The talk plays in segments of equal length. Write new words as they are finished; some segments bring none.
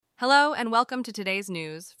Hello and welcome to today's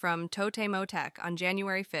news from TotemoTech on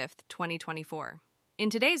January 5th, 2024.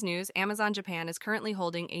 In today's news, Amazon Japan is currently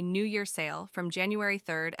holding a New Year sale from January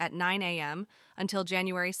 3rd at 9 a.m. until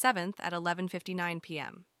January 7th at 11:59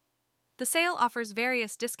 p.m. The sale offers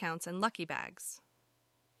various discounts and lucky bags.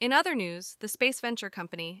 In other news, the space venture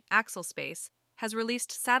company, Axel Space, has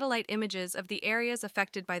released satellite images of the areas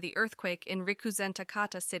affected by the earthquake in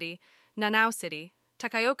Rikuzentakata City, Nanao City,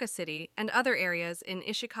 Takaoka City, and other areas in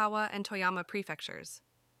Ishikawa and Toyama prefectures.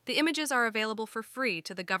 The images are available for free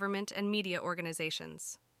to the government and media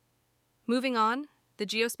organizations. Moving on, the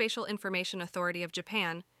Geospatial Information Authority of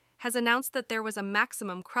Japan has announced that there was a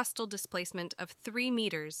maximum crustal displacement of 3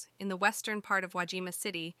 meters in the western part of Wajima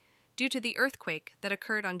City due to the earthquake that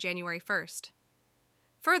occurred on January 1st.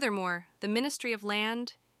 Furthermore, the Ministry of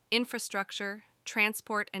Land, Infrastructure,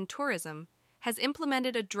 Transport, and Tourism has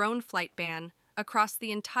implemented a drone flight ban across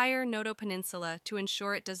the entire Noto Peninsula to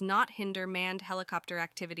ensure it does not hinder manned helicopter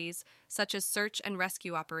activities such as search and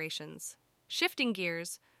rescue operations. Shifting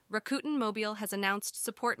gears, Rakuten Mobile has announced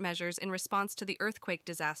support measures in response to the earthquake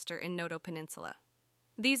disaster in Noto Peninsula.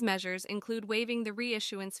 These measures include waiving the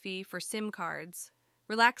reissuance fee for SIM cards,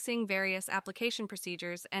 relaxing various application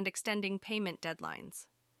procedures, and extending payment deadlines.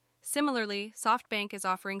 Similarly, SoftBank is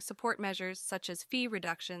offering support measures such as fee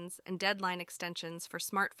reductions and deadline extensions for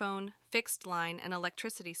smartphone, fixed line, and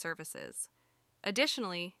electricity services.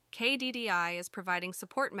 Additionally, KDDI is providing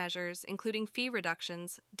support measures including fee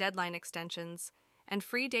reductions, deadline extensions, and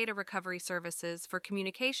free data recovery services for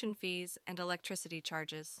communication fees and electricity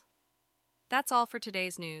charges. That's all for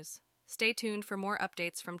today's news. Stay tuned for more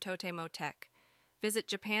updates from TotemoTech. Visit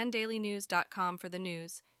japandailynews.com for the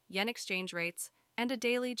news, yen exchange rates, and a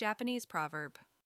daily Japanese proverb.